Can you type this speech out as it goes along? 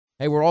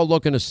Hey, we're all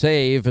looking to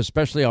save,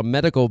 especially on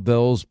medical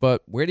bills,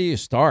 but where do you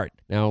start?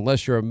 Now,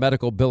 unless you're a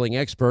medical billing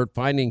expert,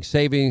 finding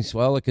savings,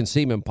 well, it can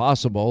seem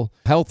impossible.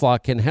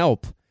 HealthLock can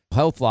help.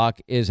 HealthLock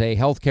is a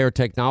healthcare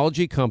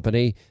technology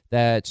company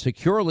that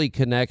securely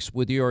connects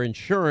with your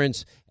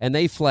insurance, and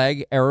they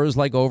flag errors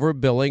like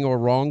overbilling or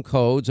wrong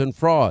codes and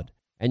fraud.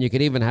 And you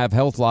can even have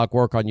HealthLock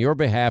work on your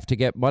behalf to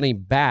get money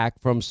back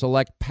from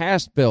select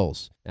past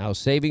bills. Now,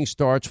 saving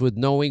starts with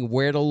knowing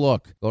where to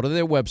look. Go to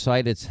their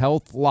website. It's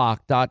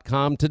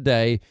healthlock.com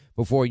today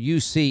before you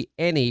see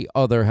any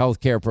other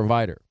healthcare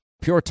provider.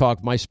 Pure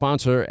Talk, my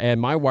sponsor and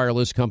my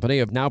wireless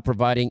company, are now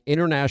providing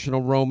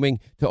international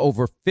roaming to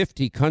over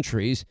 50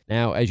 countries.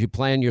 Now, as you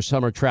plan your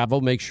summer travel,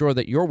 make sure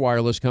that your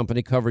wireless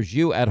company covers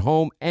you at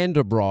home and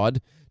abroad.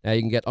 Now,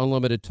 you can get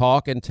unlimited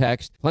talk and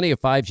text, plenty of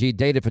 5G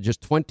data for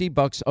just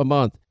 $20 a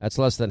month. That's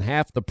less than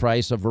half the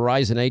price of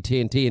Verizon,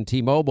 AT&T, and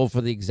T-Mobile for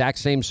the exact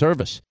same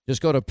service.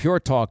 Just go to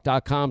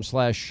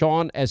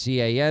puretalk.com/Sean,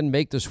 S-E-A-N.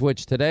 Make the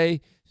switch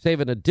today. Save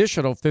an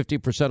additional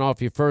 50%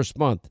 off your first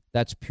month.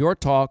 That's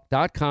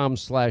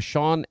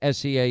puretalk.com/Sean,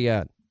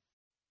 S-E-A-N.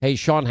 Hey,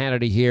 Sean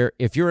Hannity here.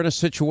 If you're in a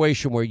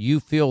situation where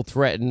you feel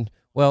threatened,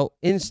 well,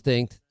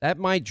 instinct, that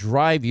might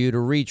drive you to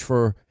reach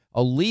for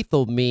a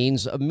lethal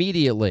means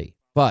immediately.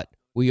 But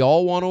we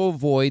all want to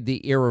avoid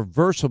the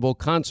irreversible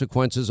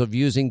consequences of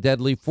using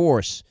deadly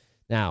force.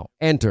 Now,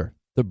 enter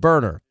the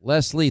Byrna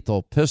less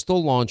lethal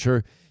pistol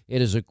launcher.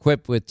 It is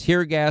equipped with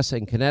tear gas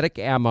and kinetic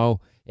ammo.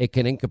 It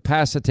can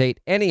incapacitate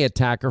any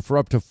attacker for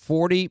up to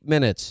 40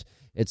 minutes.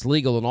 It's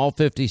legal in all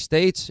 50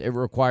 states. It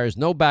requires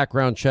no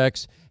background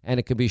checks, and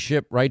it can be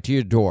shipped right to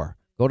your door.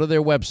 Go to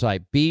their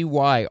website,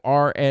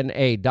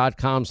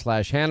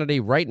 byrna.com/Hannity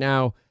right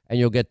now, and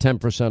you'll get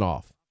 10%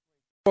 off.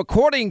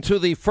 According to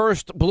the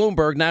first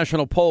Bloomberg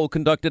national poll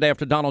conducted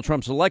after Donald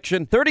Trump's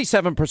election,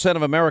 37%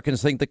 of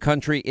Americans think the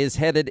country is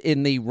headed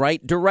in the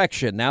right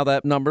direction. Now,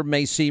 that number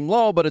may seem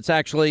low, but it's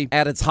actually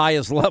at its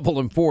highest level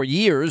in 4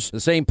 years. The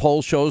same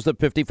poll shows that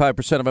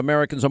 55% of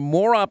Americans are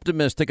more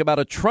optimistic about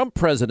a Trump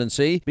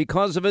presidency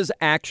because of his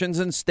actions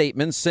and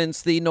statements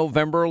since the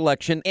November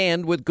election,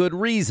 and with good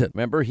reason.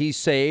 Remember, he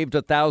saved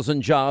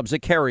 1,000 jobs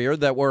at Carrier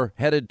that were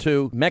headed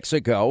to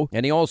Mexico,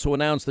 and he also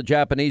announced the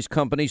Japanese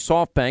company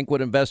SoftBank would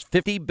invest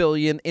 $50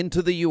 billion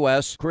into the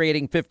U.S.,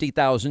 creating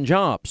 50,000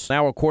 jobs.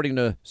 Now, according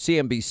to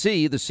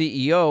CNBC, the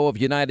CEO of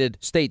United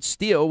States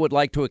Steel would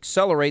like to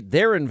accelerate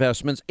their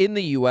investments in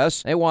the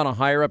U.S. They want to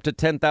hire up to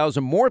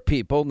 10,000 more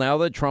people now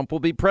that Trump will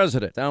be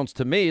president. Sounds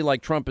to me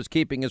like Trump is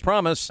keeping his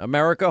promise.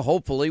 America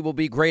hopefully will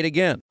be great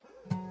again.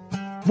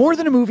 More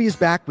Than a Movie is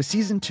back with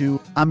Season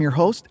 2. I'm your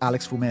host,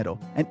 Alex Fumero,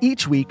 and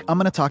each week I'm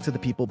going to talk to the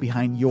people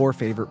behind your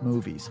favorite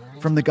movies.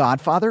 From The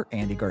Godfather,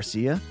 Andy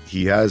Garcia.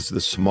 He has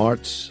the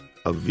smarts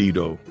of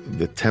Vito,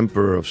 the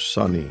temper of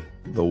Sonny,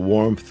 the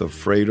warmth of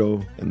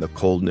Fredo, and the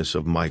coldness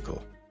of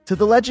Michael. To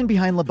the legend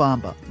behind La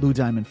Bamba, Lou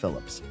Diamond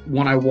Phillips.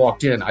 When I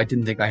walked in, I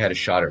didn't think I had a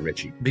shot at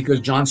Richie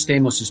because John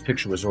Stamos'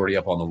 picture was already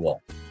up on the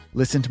wall.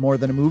 Listen to More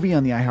Than a Movie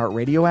on the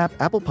iHeartRadio app,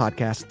 Apple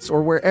Podcasts,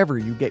 or wherever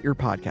you get your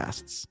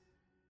podcasts.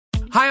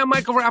 Hi, I'm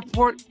Michael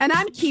Rappaport. And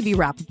I'm Kibi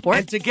Rappaport.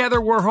 And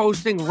together we're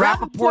hosting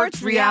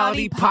Rappaport's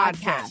Reality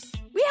Podcast.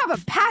 We have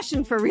a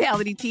passion for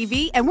reality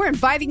TV, and we're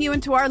inviting you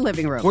into our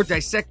living room. We're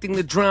dissecting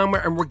the drama,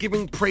 and we're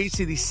giving praise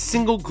to the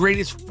single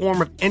greatest form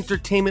of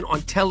entertainment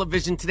on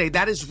television today.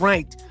 That is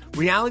right.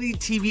 Reality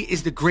TV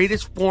is the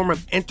greatest form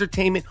of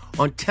entertainment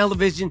on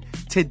television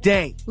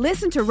today.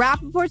 Listen to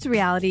Rappaport's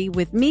Reality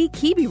with me,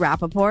 Kibi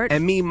Rappaport.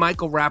 And me,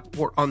 Michael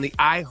Rappaport, on the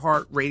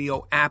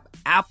iHeartRadio app,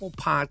 Apple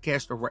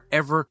Podcast, or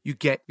wherever you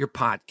get your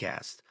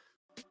podcast.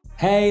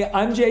 Hey,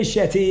 I'm Jay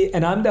Shetty,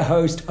 and I'm the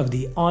host of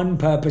the On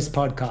Purpose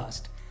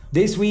podcast.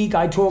 This week,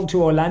 I talked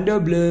to Orlando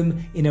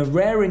Bloom in a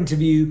rare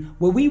interview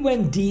where we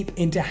went deep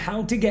into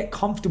how to get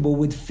comfortable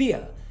with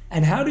fear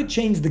and how to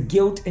change the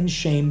guilt and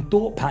shame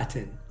thought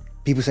pattern.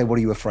 People say, what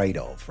are you afraid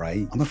of,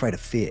 right? I'm afraid of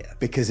fear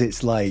because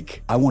it's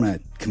like I want to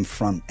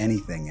confront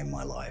anything in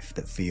my life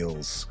that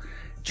feels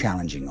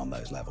challenging on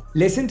those levels.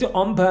 Listen to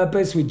On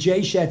Purpose with Jay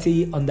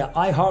Shetty on the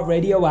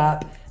iHeartRadio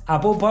app,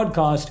 Apple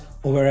Podcast,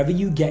 or wherever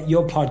you get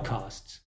your podcasts.